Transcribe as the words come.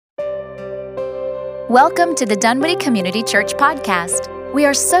Welcome to the Dunwoody Community Church podcast. We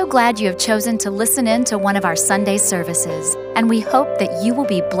are so glad you have chosen to listen in to one of our Sunday services, and we hope that you will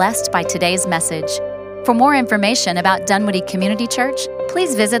be blessed by today's message. For more information about Dunwoody Community Church,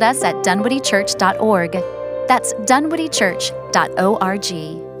 please visit us at dunwoodychurch.org. That's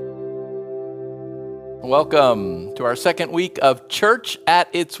dunwoodychurch.org. Welcome to our second week of Church at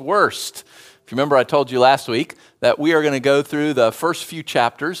its Worst. If you remember, I told you last week that we are going to go through the first few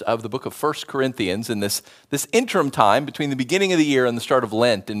chapters of the book of 1 Corinthians in this interim time between the beginning of the year and the start of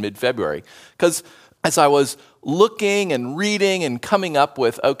Lent in mid-February. Because as I was looking and reading and coming up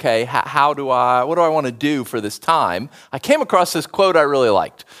with, okay, what do I want to do for this time, I came across this quote I really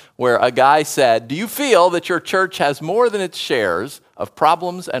liked, where a guy said, "Do you feel that your church has more than its shares of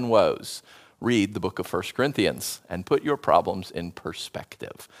problems and woes? Read the book of 1 Corinthians and put your problems in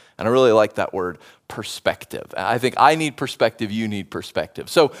perspective." And I really like that word, perspective. I think I need perspective, you need perspective.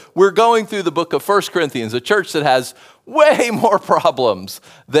 So we're going through the book of 1 Corinthians, a church that has way more problems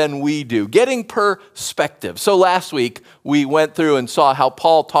than we do, getting perspective. So last week, we went through and saw how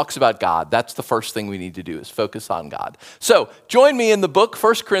Paul talks about God. That's the first thing we need to do, is focus on God. So join me in the book,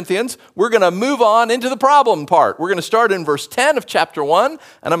 1 Corinthians. We're going to move on into the problem part. We're going to start in verse 10 of chapter 1,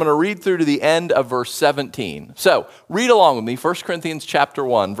 and I'm going to read through to the end of verse 17. So read along with me, 1 Corinthians chapter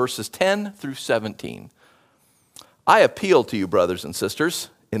 1, verses 10 through 17. "I appeal to you, brothers and sisters,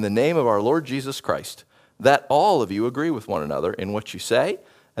 in the name of our Lord Jesus Christ, that all of you agree with one another in what you say,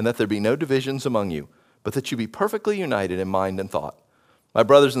 and that there be no divisions among you, but that you be perfectly united in mind and thought. My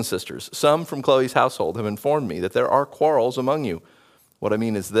brothers and sisters, some from Chloe's household have informed me that there are quarrels among you. What I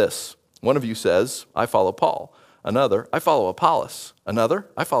mean is this: one of you says, 'I follow Paul,' another, 'I follow Apollos,' another,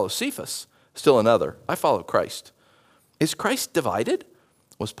 'I follow Cephas,' still another, 'I follow Christ.' Is Christ divided?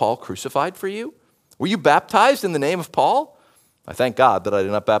 Was Paul crucified for you? Were you baptized in the name of Paul? I thank God that I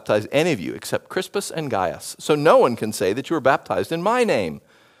did not baptize any of you except Crispus and Gaius, so no one can say that you were baptized in my name.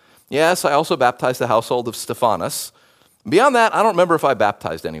 Yes, I also baptized the household of Stephanas. Beyond that, I don't remember if I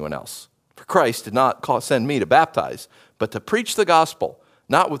baptized anyone else. For Christ did not send me to baptize, but to preach the gospel,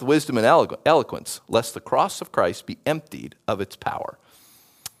 not with wisdom and eloquence, lest the cross of Christ be emptied of its power."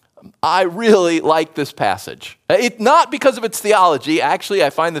 I really like this passage. Not because of its theology. Actually, I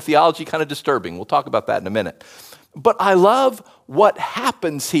find the theology kind of disturbing. We'll talk about that in a minute. But I love what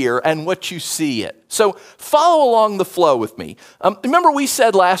happens here and what you see it. So follow along the flow with me. Remember we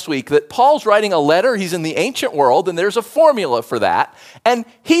said last week that Paul's writing a letter. He's in the ancient world, and there's a formula for that. And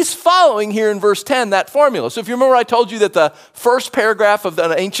he's following here in verse 10 that formula. So if you remember, I told you that the first paragraph of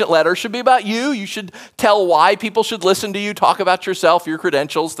an ancient letter should be about you. You should tell why people should listen to you, talk about yourself, your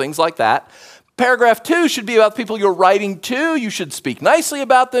credentials, things like that. Paragraph 2 should be about the people you're writing to. You should speak nicely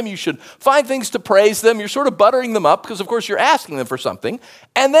about them. You should find things to praise them. You're sort of buttering them up because, of course, you're asking them for something.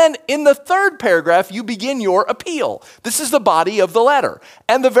 And then in the third paragraph, you begin your appeal. This is the body of the letter.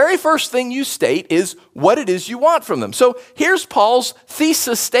 And the very first thing you state is what it is you want from them. So here's Paul's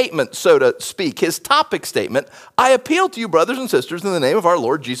thesis statement, so to speak, his topic statement. "I appeal to you, brothers and sisters, in the name of our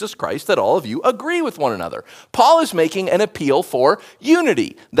Lord Jesus Christ, that all of you agree with one another." Paul is making an appeal for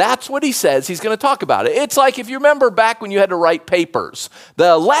unity. That's what he says he's going to talk about it. It's like if you remember back when you had to write papers,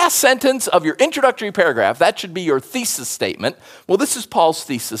 the last sentence of your introductory paragraph, that should be your thesis statement. Well, this is Paul's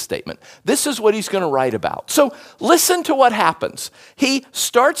thesis statement. This is what he's going to write about. So listen to what happens. He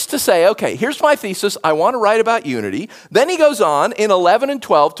starts to say, okay, here's my thesis. I want to write about unity. Then he goes on in 11 and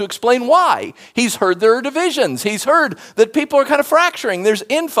 12 to explain why. He's heard there are divisions. He's heard that people are kind of fracturing. There's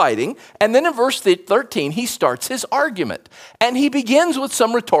infighting. And then in verse 13, he starts his argument. And he begins with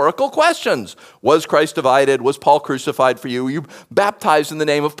some rhetorical questions. Was Christ divided? Was Paul crucified for you? Were you baptized in the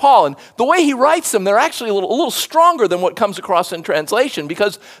name of Paul? And the way he writes them, they're actually a little stronger than what comes across in translation,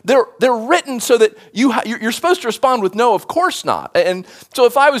 because they're written so that you're supposed to respond with no, of course not. And so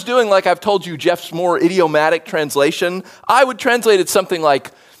if I was doing, like I've told you, Jeff's more idiomatic translation, I would translate it something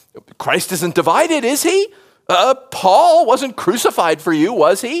like, Christ isn't divided, is he? Paul wasn't crucified for you,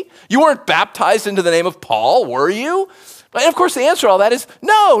 was he? You weren't baptized into the name of Paul, were you? And of course, the answer to all that is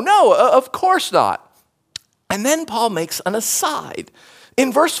no, of course not. And then Paul makes an aside.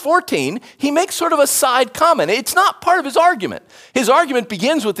 In verse 14, he makes sort of a side comment. It's not part of his argument. His argument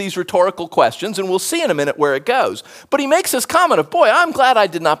begins with these rhetorical questions, and we'll see in a minute where it goes. But he makes this comment of, boy, I'm glad I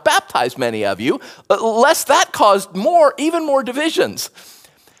did not baptize many of you, lest that caused even more divisions.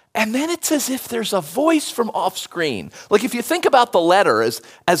 And then it's as if there's a voice from off screen. Like if you think about the letter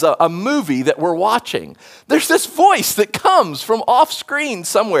as a movie that we're watching, there's this voice that comes from off screen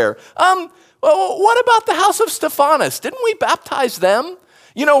somewhere. What about the house of Stephanas? Didn't we baptize them?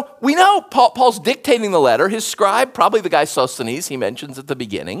 You know, we know Paul's dictating the letter. His scribe, probably the guy Sosthenes he mentions at the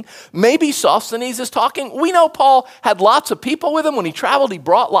beginning. Maybe Sosthenes is talking. We know Paul had lots of people with him. When he traveled, he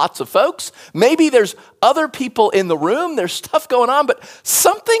brought lots of folks. Maybe there's other people in the room. There's stuff going on, but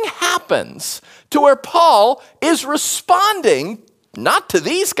something happens to where Paul is responding not to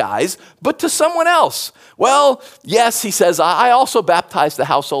these guys, but to someone else. Well, yes, he says, I also baptized the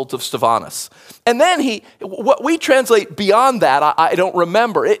households of Stephanas. And then what we translate beyond that, I don't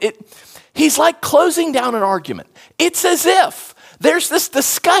remember. He's like closing down an argument. It's as if there's this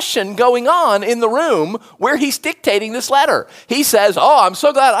discussion going on in the room where he's dictating this letter. He says, I'm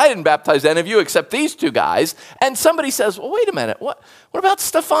so glad I didn't baptize any of you except these two guys. And somebody says, well, wait a minute, what about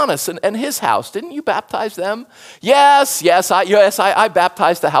Stephanas and his house? Didn't you baptize them? Yes, I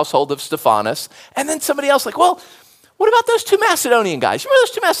baptized the household of Stephanas. And then somebody else like, well, what about those two Macedonian guys? You remember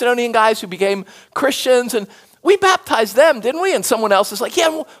those two Macedonian guys who became Christians? And we baptized them, didn't we? And someone else is like, yeah,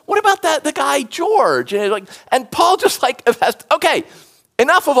 well, what about the guy George? And Paul just like, okay,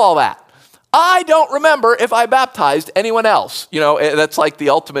 enough of all that. I don't remember if I baptized anyone else. You know, that's like the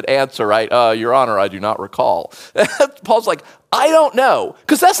ultimate answer, right? Your Honor, I do not recall. Paul's like, I don't know,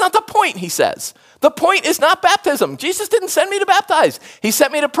 because that's not the point, he says. The point is not baptism. Jesus didn't send me to baptize. He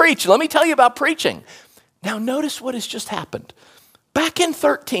sent me to preach. Let me tell you about preaching. Now notice what has just happened. Back in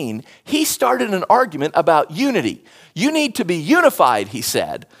 13, he started an argument about unity. You need to be unified, he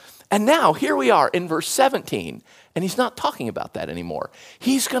said. And now here we are in verse 17, and he's not talking about that anymore.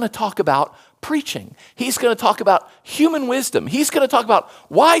 He's going to talk about preaching. He's going to talk about human wisdom. He's going to talk about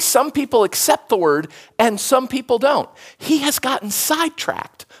why some people accept the word and some people don't. He has gotten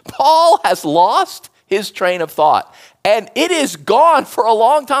sidetracked. Paul has lost his train of thought. And it is gone for a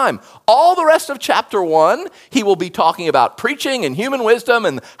long time. All the rest of chapter 1, he will be talking about preaching and human wisdom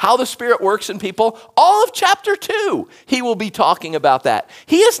and how the Spirit works in people. All of chapter 2, he will be talking about that.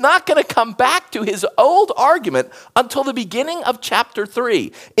 He is not going to come back to his old argument until the beginning of chapter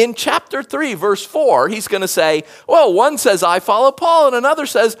 3. In chapter 3, verse 4, he's going to say, well, one says, I follow Paul, and another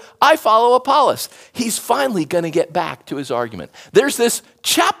says, I follow Apollos. He's finally going to get back to his argument. There's this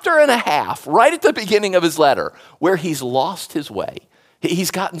chapter and a half right at the beginning of his letter where he's lost his way.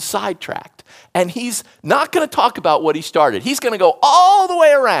 He's gotten sidetracked, and he's not going to talk about what he started. He's going to go all the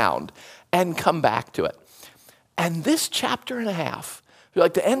way around and come back to it. And this chapter and a half,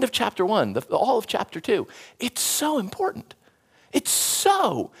 like the end of chapter 1, all of chapter 2, it's so important. It's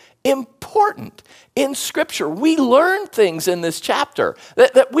so important in Scripture. We learn things in this chapter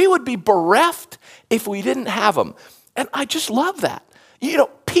that we would be bereft if we didn't have them. And I just love that. You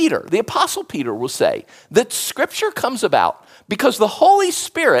know, Peter, the Apostle Peter will say that Scripture comes about because the Holy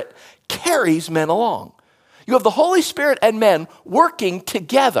Spirit carries men along. You have the Holy Spirit and men working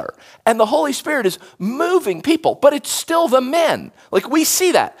together, and the Holy Spirit is moving people, but it's still the men. Like we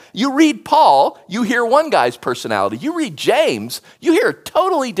see that. You read Paul, you hear one guy's personality. You read James, you hear a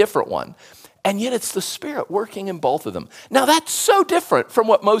totally different one. And yet it's the Spirit working in both of them. Now that's so different from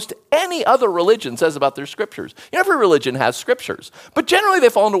what most any other religion says about their scriptures. You know, every religion has scriptures, but generally they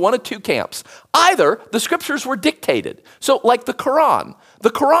fall into one of two camps. Either the scriptures were dictated. So like the Quran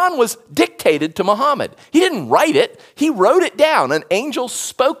was dictated to Muhammad. He didn't write it, he wrote it down. An angel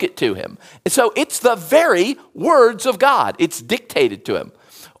spoke it to him. And so it's the very words of God. It's dictated to him.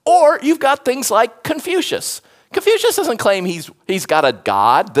 Or you've got things like Confucius. Confucius doesn't claim he's got a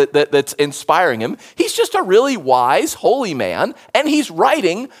God that's inspiring him. He's just a really wise, holy man, and he's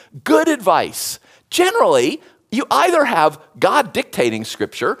writing good advice. Generally, you either have God dictating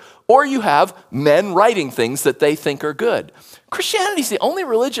Scripture or you have men writing things that they think are good. Christianity is the only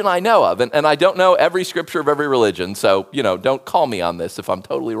religion I know of, and I don't know every scripture of every religion, so don't call me on this if I'm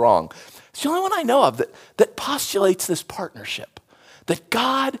totally wrong. It's the only one I know of that postulates this partnership. That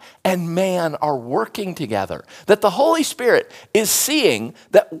God and man are working together. That the Holy Spirit is seeing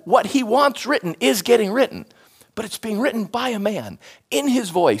that what he wants written is getting written. But it's being written by a man in his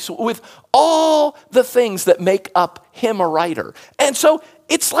voice with all the things that make up him a writer. And so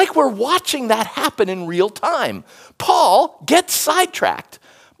it's like we're watching that happen in real time. Paul gets sidetracked.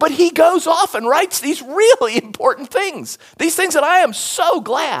 But he goes off and writes these really important things. These things that I am so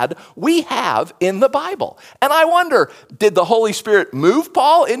glad we have in the Bible. And I wonder, did the Holy Spirit move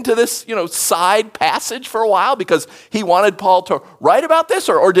Paul into this, side passage for a while because he wanted Paul to write about this?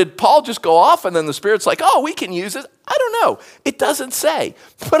 Or did Paul just go off and then the Spirit's like, oh, we can use it? I don't know. It doesn't say.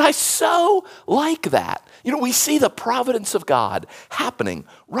 But I so like that. We see the providence of God happening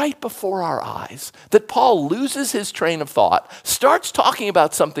right before our eyes. That Paul loses his train of thought, starts talking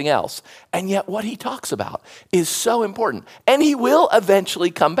about something else, and yet what he talks about is so important. And he will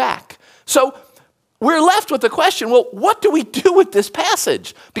eventually come back. So we're left with the question, well, what do we do with this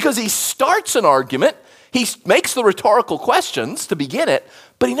passage? Because he starts an argument, he makes the rhetorical questions to begin it,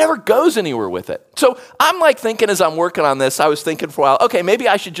 but he never goes anywhere with it. So I'm like thinking as I'm working on this, I was thinking for a while, okay, maybe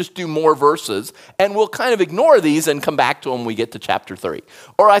I should just do more verses and we'll kind of ignore these and come back to them when we get to chapter 3.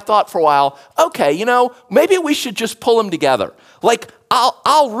 Or I thought for a while, okay, maybe we should just pull them together. Like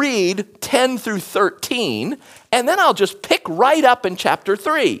I'll read 10 through 13 and then I'll just pick right up in chapter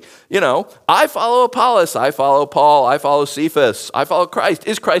 3. I follow Apollos, I follow Paul, I follow Cephas, I follow Christ.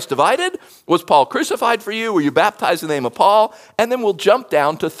 Is Christ divided? Was Paul crucified for you? Were you baptized in the name of Paul? And then we'll jump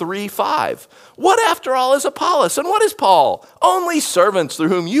down to 3:5. What after all is Apollos and what is Paul? Only servants through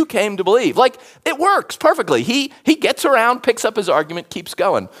whom you came to believe. Like it works perfectly. He gets around, picks up his argument, keeps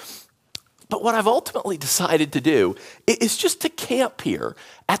going. But what I've ultimately decided to do is just to camp here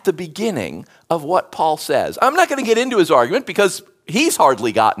at the beginning of what Paul says. I'm not going to get into his argument because he's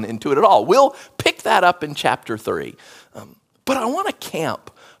hardly gotten into it at all. We'll pick that up in chapter 3. But I want to camp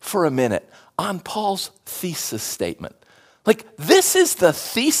for a minute on Paul's thesis statement. Like this is the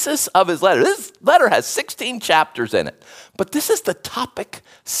thesis of his letter. This letter has 16 chapters in it. But this is the topic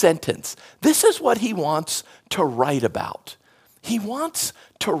sentence. This is what he wants to write about. He wants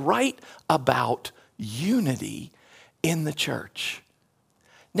to write about unity in the church.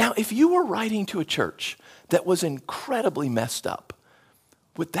 Now, if you were writing to a church that was incredibly messed up,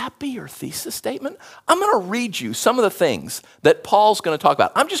 would that be your thesis statement? I'm going to read you some of the things that Paul's going to talk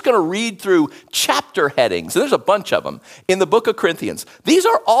about. I'm just going to read through chapter headings, and there's a bunch of them in the book of Corinthians. These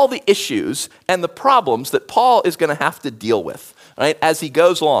are all the issues and the problems that Paul is going to have to deal with, right, as he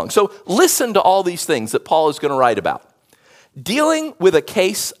goes along. So listen to all these things that Paul is going to write about. Dealing with a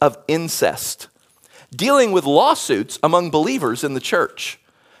case of incest, dealing with lawsuits among believers in the church,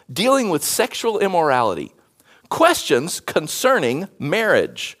 dealing with sexual immorality, questions concerning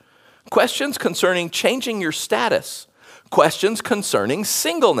marriage, questions concerning changing your status, questions concerning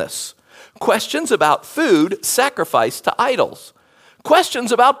singleness, questions about food sacrificed to idols,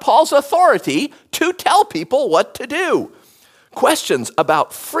 questions about Paul's authority to tell people what to do, questions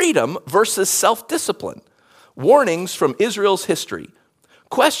about freedom versus self-discipline, warnings from Israel's history,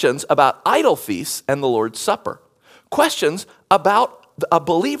 questions about idol feasts and the Lord's Supper, questions about a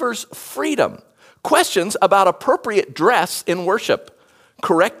believer's freedom, questions about appropriate dress in worship,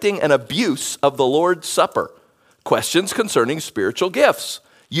 correcting an abuse of the Lord's Supper, questions concerning spiritual gifts,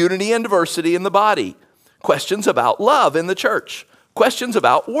 unity and diversity in the body, questions about love in the church, questions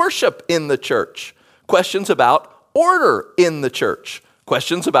about worship in the church, questions about order in the church,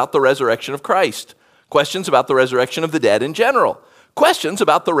 questions about the resurrection of Christ, questions about the resurrection of the dead in general, questions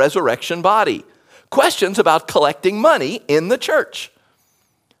about the resurrection body, questions about collecting money in the church.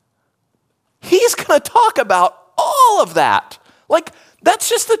 He's going to talk about all of that. Like, that's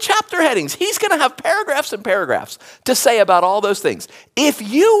just the chapter headings. He's going to have paragraphs and paragraphs to say about all those things. If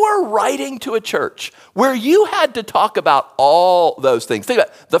you were writing to a church where you had to talk about all those things, think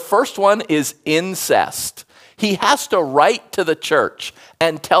about it. The first one is incest. He has to write to the church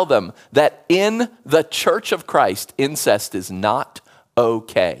and tell them that in the church of Christ, incest is not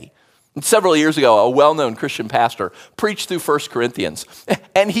okay. Several years ago, a well-known Christian pastor preached through 1 Corinthians,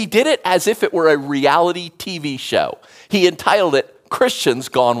 and he did it as if it were a reality TV show. He entitled it, Christians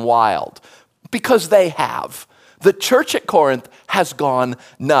Gone Wild, because they have. The church at Corinth has gone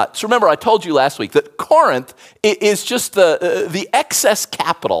nuts. Remember, I told you last week that Corinth is just the excess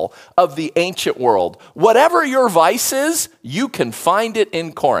capital of the ancient world. Whatever your vice is, you can find it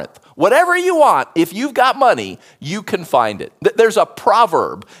in Corinth. Whatever you want, if you've got money, you can find it. There's a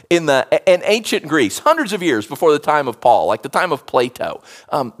proverb in ancient Greece, hundreds of years before the time of Paul, like the time of Plato,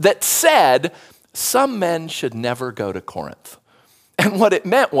 that said, some men should never go to Corinth. And what it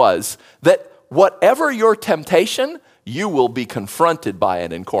meant was that whatever your temptation, you will be confronted by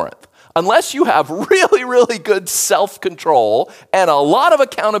it in Corinth. Unless you have really, really good self-control and a lot of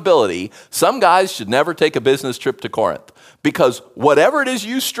accountability, some guys should never take a business trip to Corinth. Because whatever it is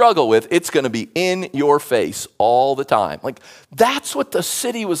you struggle with, it's going to be in your face all the time. Like, that's what the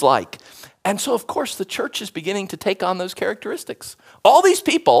city was like. And so, of course, the church is beginning to take on those characteristics. All these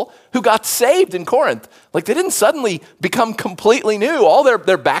people who got saved in Corinth, like they didn't suddenly become completely new. All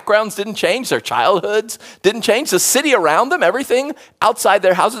their backgrounds didn't change. Their childhoods didn't change. The city around them, everything outside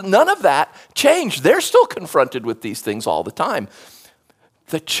their houses, none of that changed. They're still confronted with these things all the time.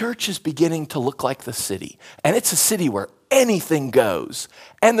 The church is beginning to look like the city. And it's a city where anything goes.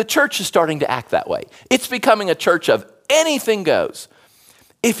 And the church is starting to act that way. It's becoming a church of anything goes.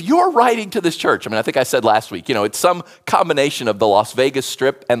 If you're writing to this church, I think I said last week, it's some combination of the Las Vegas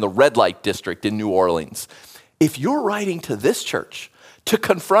Strip and the red light district in New Orleans. If you're writing to this church to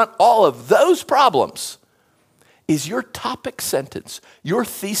confront all of those problems is your topic sentence, your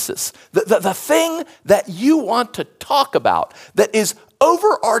thesis, the thing that you want to talk about that is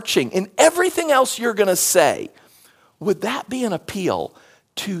overarching in everything else you're going to say. Would that be an appeal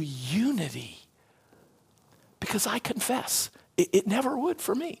to unity? Because I confess, it never would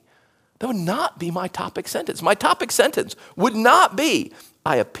for me. That would not be my topic sentence. My topic sentence would not be,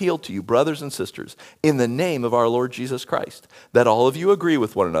 I appeal to you, brothers and sisters, in the name of our Lord Jesus Christ, that all of you agree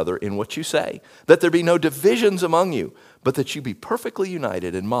with one another in what you say, that there be no divisions among you, but that you be perfectly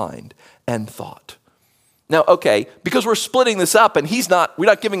united in mind and thought. Now, okay, because we're splitting this up and we're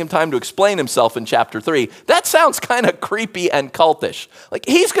not giving him time to explain himself in chapter 3, that sounds kind of creepy and cultish. Like,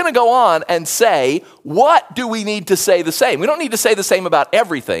 he's going to go on and say, what do we need to say the same? We don't need to say the same about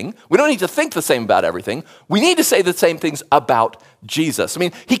everything. We don't need to think the same about everything. We need to say the same things about Jesus. I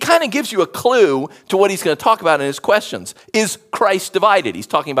mean, he kind of gives you a clue to what he's going to talk about in his questions. Is Christ divided? He's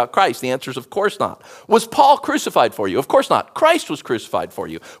talking about Christ. The answer is, of course not. Was Paul crucified for you? Of course not. Christ was crucified for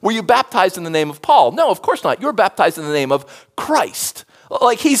you. Were you baptized in the name of Paul? No, of course not. You were baptized in the name of Christ.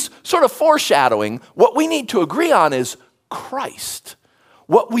 Like, he's sort of foreshadowing what we need to agree on is Christ.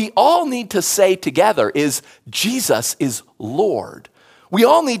 What we all need to say together is Jesus is Lord. We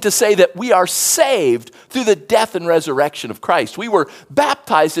all need to say that we are saved through the death and resurrection of Christ. We were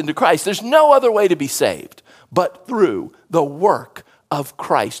baptized into Christ. There's no other way to be saved but through the work of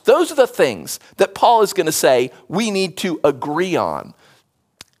Christ. Those are the things that Paul is going to say we need to agree on.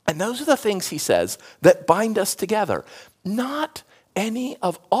 And those are the things, he says, that bind us together. Not any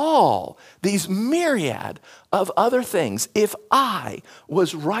of all these myriad of other things. If I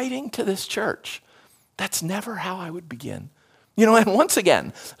was writing to this church, that's never how I would begin. You know, and once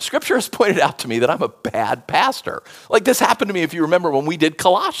again, Scripture has pointed out to me that I'm a bad pastor. Like, this happened to me, if you remember, when we did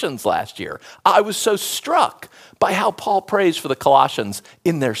Colossians last year. I was so struck by how Paul prays for the Colossians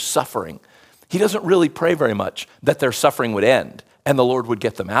in their suffering. He doesn't really pray very much that their suffering would end and the Lord would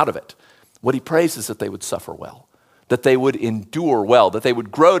get them out of it. What he prays is that they would suffer well, that they would endure well, that they would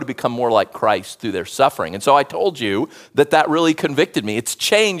grow to become more like Christ through their suffering. And so I told you that really convicted me. It's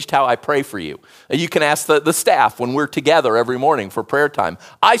changed how I pray for you. You can ask the staff when we're together every morning for prayer time.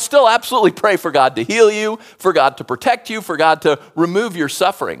 I still absolutely pray for God to heal you, for God to protect you, for God to remove your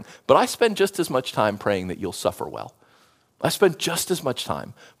suffering. But I spend just as much time praying that you'll suffer well. I spend just as much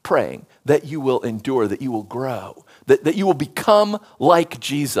time praying that you will endure, that you will grow, that you will become like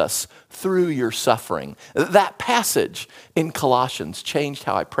Jesus through your suffering. That passage in Colossians changed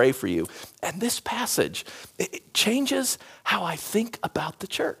how I pray for you. And this passage, it changes how I think about the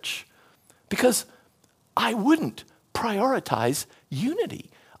church. Because I wouldn't prioritize unity.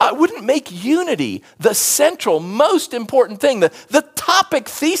 I wouldn't make unity the central, most important thing, the topic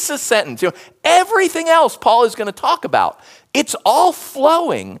thesis sentence. Everything else Paul is going to talk about, it's all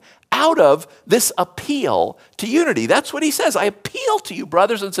flowing out of this appeal to unity. That's what he says. I appeal to you,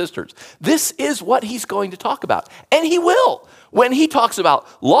 brothers and sisters. This is what he's going to talk about. And he will. When he talks about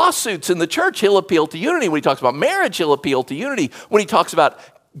lawsuits in the church, he'll appeal to unity. When he talks about marriage, he'll appeal to unity. When he talks about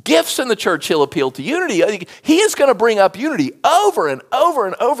gifts in the church, he'll appeal to unity. He is going to bring up unity over and over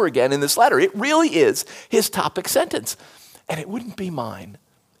and over again in this letter. It really is his topic sentence. And it wouldn't be mine.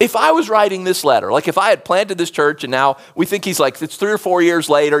 If I was writing this letter, like if I had planted this church and now we think he's like, it's 3 or 4 years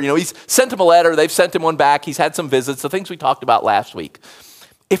later, he's sent him a letter, they've sent him one back, he's had some visits, the things we talked about last week.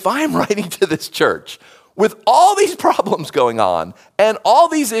 If I'm writing to this church with all these problems going on and all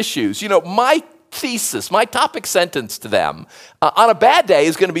these issues, my thesis, my topic sentence to them on a bad day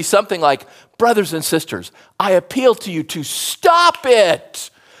is going to be something like, brothers and sisters, I appeal to you to stop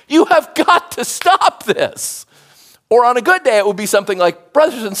it. You have got to stop this. Or on a good day, it would be something like,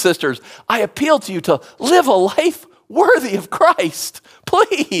 brothers and sisters, I appeal to you to live a life worthy of Christ.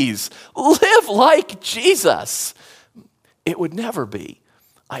 Please, live like Jesus. It would never be,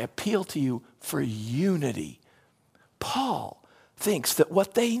 I appeal to you for unity. Paul thinks that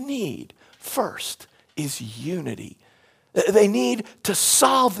what they need first is unity. They need to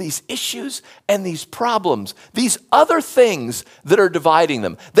solve these issues and these problems, these other things that are dividing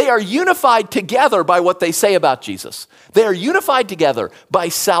them. They are unified together by what they say about Jesus. They are unified together by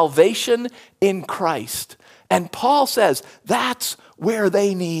salvation in Christ. And Paul says that's where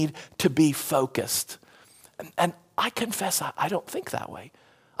they need to be focused. And I confess, I don't think that way.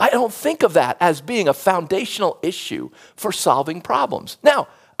 I don't think of that as being a foundational issue for solving problems. Now,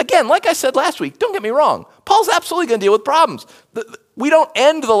 again, like I said last week, don't get me wrong. Paul's absolutely going to deal with problems. We don't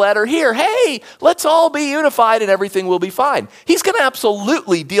end the letter here. Hey, let's all be unified and everything will be fine. He's going to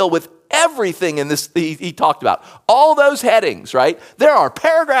absolutely deal with everything in this he talked about. All those headings, right? There are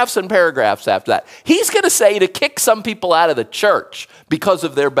paragraphs and paragraphs after that. He's going to say to kick some people out of the church because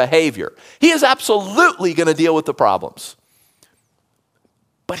of their behavior. He is absolutely going to deal with the problems.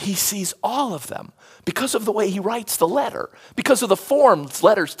 But he sees all of them because of the way he writes the letter, because of the forms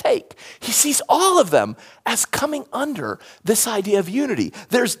letters take. He sees all of them as coming under this idea of unity.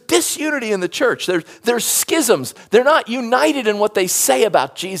 There's disunity in the church. There's schisms. They're not united in what they say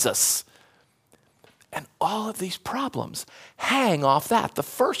about Jesus. And all of these problems hang off that. The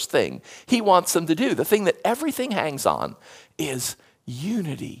first thing he wants them to do, the thing that everything hangs on, is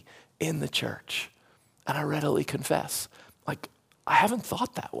unity in the church. And I readily confess, I haven't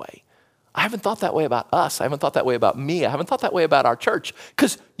thought that way. I haven't thought that way about us. I haven't thought that way about me. I haven't thought that way about our church.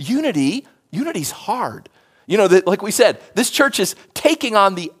 Because unity's hard. Like we said, this church is taking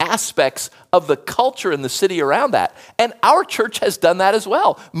on the aspects of the culture in the city around that. And our church has done that as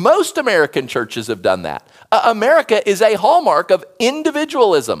well. Most American churches have done that. America is a hallmark of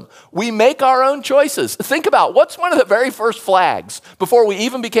individualism. We make our own choices. Think about what's one of the very first flags before we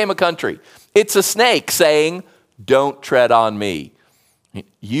even became a country. It's a snake saying, "Don't tread on me.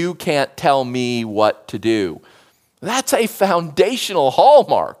 You can't tell me what to do." That's a foundational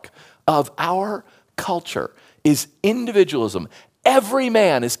hallmark of our culture, is individualism. Every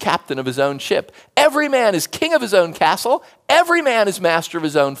man is captain of his own ship. Every man is king of his own castle. Every man is master of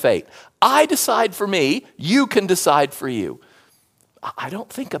his own fate. I decide for me, you can decide for you. I don't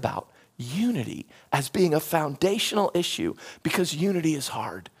think about unity as being a foundational issue because unity is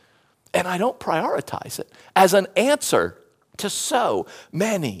hard. And I don't prioritize it as an answer to so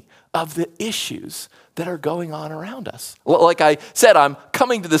many of the issues that are going on around us. Like I said, I'm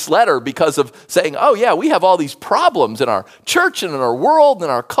coming to this letter because of saying, oh yeah, we have all these problems in our church and in our world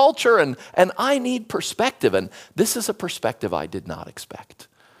and our culture, and I need perspective. And this is a perspective I did not expect.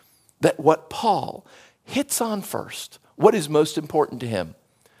 That what Paul hits on first, what is most important to him,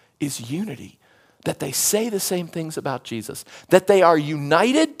 is unity. That they say the same things about Jesus. That they are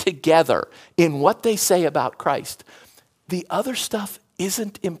united together in what they say about Christ. The other stuff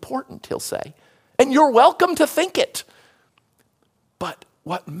isn't important, he'll say. And you're welcome to think it. But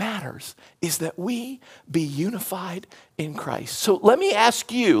what matters is that we be unified in Christ. So let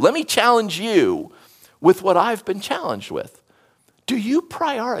me challenge you with what I've been challenged with. Do you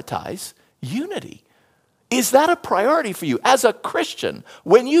prioritize unity? Is that a priority for you as a Christian?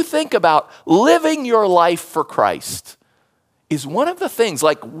 When you think about living your life for Christ, is one of the things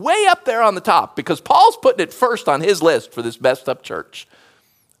like way up there on the top, because Paul's putting it first on his list for this messed up church.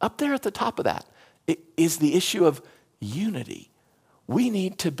 Up there at the top of that is the issue of unity. We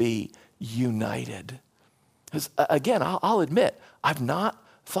need to be united. Because again, I'll admit, I've not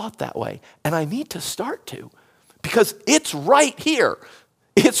thought that way. And I need to start to, because it's right here.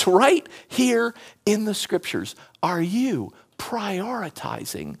 It's right here in the scriptures. Are you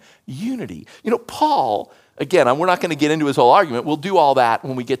prioritizing unity? Paul, again, we're not going to get into his whole argument. We'll do all that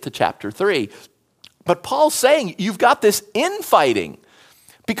when we get to chapter 3. But Paul's saying you've got this infighting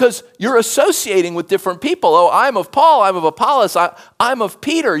because you're associating with different people. Oh, I'm of Paul, I'm of Apollos, I'm of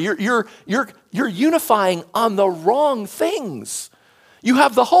Peter. You're unifying on the wrong things. You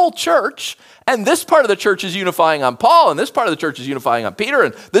have the whole church, and this part of the church is unifying on Paul, and this part of the church is unifying on Peter,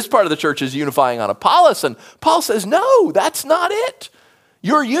 and this part of the church is unifying on Apollos. And Paul says, no, that's not it.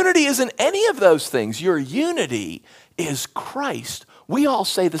 Your unity isn't any of those things. Your unity is Christ. We all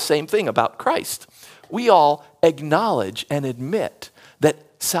say the same thing about Christ. We all acknowledge and admit that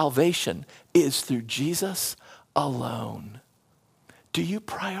salvation is through Jesus alone. Do you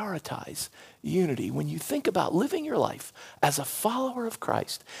prioritize unity when you think about living your life as a follower of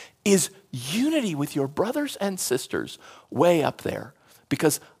Christ? Is unity with your brothers and sisters way up there?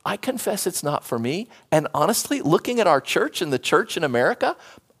 Because I confess it's not for me. And honestly, looking at our church and the church in America,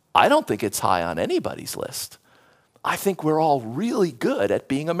 I don't think it's high on anybody's list. I think we're all really good at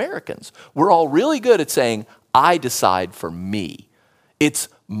being Americans. We're all really good at saying, I decide for me. It's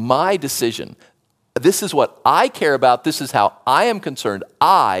my decision. This is what I care about. This is how I am concerned.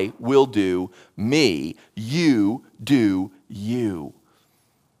 I will do me. You do you.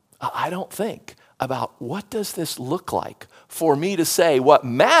 I don't think about what does this look like for me to say what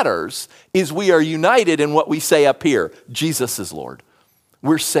matters is we are united in what we say up here. Jesus is Lord.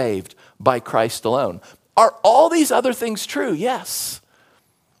 We're saved by Christ alone. Are all these other things true? Yes.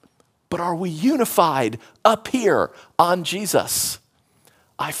 But are we unified up here on Jesus?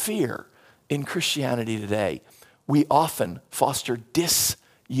 I fear in Christianity today, we often foster disunity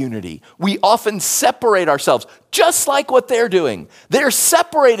unity. We often separate ourselves, just like what they're doing. They're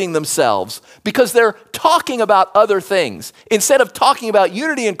separating themselves because they're talking about other things. Instead of talking about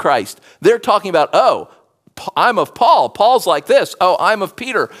unity in Christ, they're talking about, oh, I'm of Paul. Paul's like this. Oh, I'm of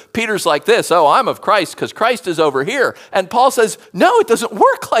Peter. Peter's like this. Oh, I'm of Christ because Christ is over here. And Paul says, no, it doesn't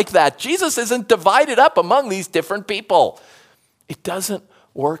work like that. Jesus isn't divided up among these different people. It doesn't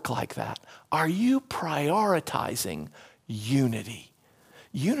work like that. Are you prioritizing unity?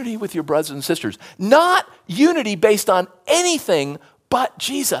 Unity with your brothers and sisters. Not unity based on anything but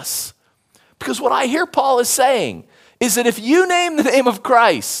Jesus. Because what I hear Paul is saying is that if you name the name of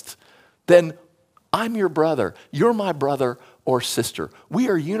Christ, then I'm your brother, you're my brother or sister. We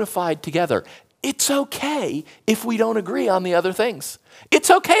are unified together. It's okay if we don't agree on the other things. It's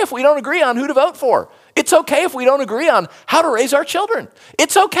okay if we don't agree on who to vote for. It's okay if we don't agree on how to raise our children.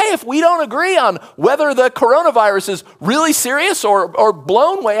 It's okay if we don't agree on whether the coronavirus is really serious or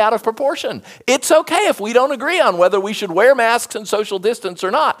blown way out of proportion. It's okay if we don't agree on whether we should wear masks and social distance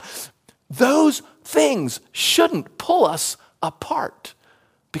or not. Those things shouldn't pull us apart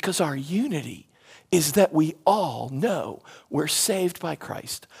because our unity is that we all know we're saved by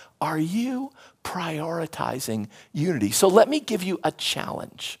Christ. Are you prioritizing unity? So let me give you a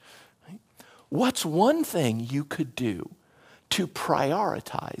challenge. What's one thing you could do to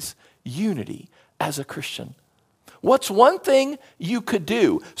prioritize unity as a Christian? What's one thing you could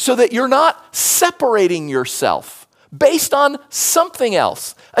do so that you're not separating yourself based on something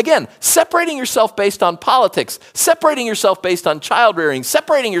else? Again, separating yourself based on politics, separating yourself based on child rearing,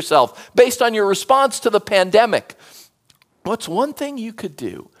 separating yourself based on your response to the pandemic. What's one thing you could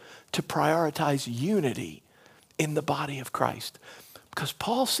do to prioritize unity in the body of Christ? Because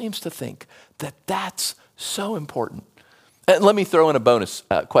Paul seems to think that that's so important. And let me throw in a bonus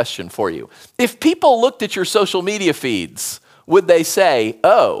question for you. If people looked at your social media feeds, would they say,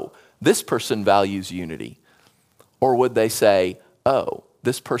 oh, this person values unity? Or would they say, oh,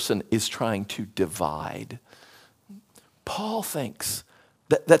 this person is trying to divide? Paul thinks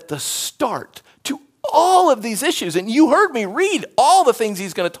that the start to all of these issues, and you heard me read all the things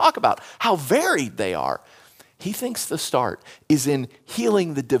he's going to talk about, how varied they are. He thinks the start is in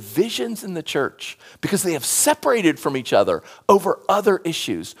healing the divisions in the church because they have separated from each other over other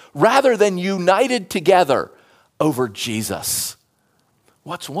issues rather than united together over Jesus.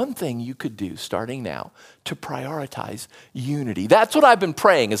 What's one thing you could do starting now to prioritize unity? That's what I've been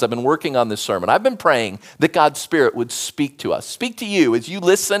praying as I've been working on this sermon. I've been praying that God's Spirit would speak to us, speak to you as you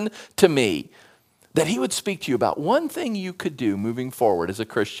listen to me, that he would speak to you about one thing you could do moving forward as a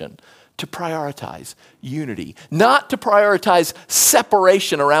Christian to prioritize unity, not to prioritize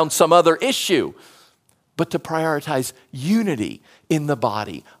separation around some other issue, but to prioritize unity in the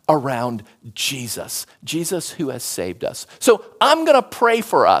body around Jesus, Jesus who has saved us. So I'm going to pray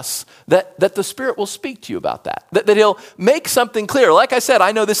for us that the Spirit will speak to you about that he'll make something clear. Like I said,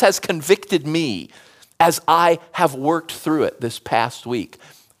 I know this has convicted me as I have worked through it this past week.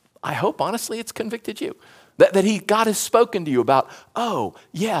 I hope, honestly, it's convicted you. That God has spoken to you about, oh,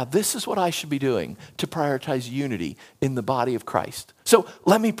 yeah, this is what I should be doing to prioritize unity in the body of Christ. So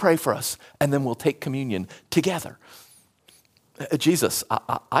let me pray for us, and then we'll take communion together. Jesus,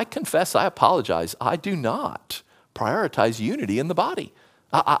 I confess, I apologize. I do not prioritize unity in the body.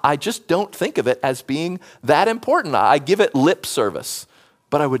 I just don't think of it as being that important. I give it lip service,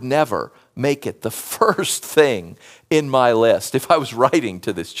 but I would never make it the first thing in my list. If I was writing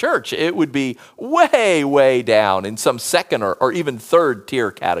to this church, it would be way, way down in some second or even third tier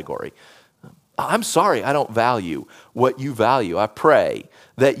category. I'm sorry, I don't value what you value. I pray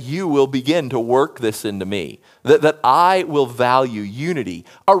that you will begin to work this into me, that I will value unity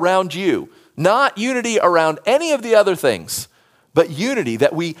around you, not unity around any of the other things, but unity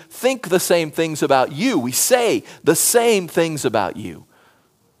that we think the same things about you. We say the same things about you.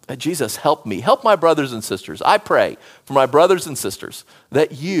 Jesus, help me. Help my brothers and sisters. I pray for my brothers and sisters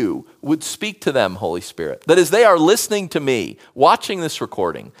that you would speak to them, Holy Spirit. That as they are listening to me, watching this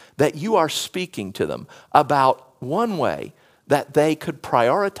recording, that you are speaking to them about one way that they could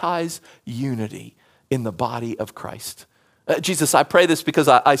prioritize unity in the body of Christ. Jesus, I pray this because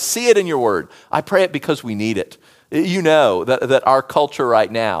I see it in your word. I pray it because we need it. You know that our culture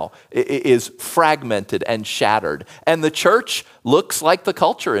right now is fragmented and shattered. And the church looks like the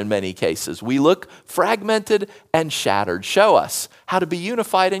culture in many cases. We look fragmented and shattered. Show us how to be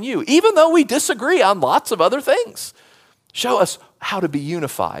unified in you, even though we disagree on lots of other things. Show us how to be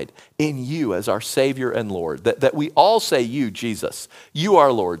unified in you as our Savior and Lord. That we all say you, Jesus, you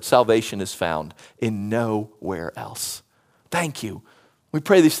are Lord. Salvation is found in nowhere else. Thank you. We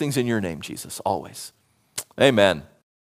pray these things in your name, Jesus, always. Amen.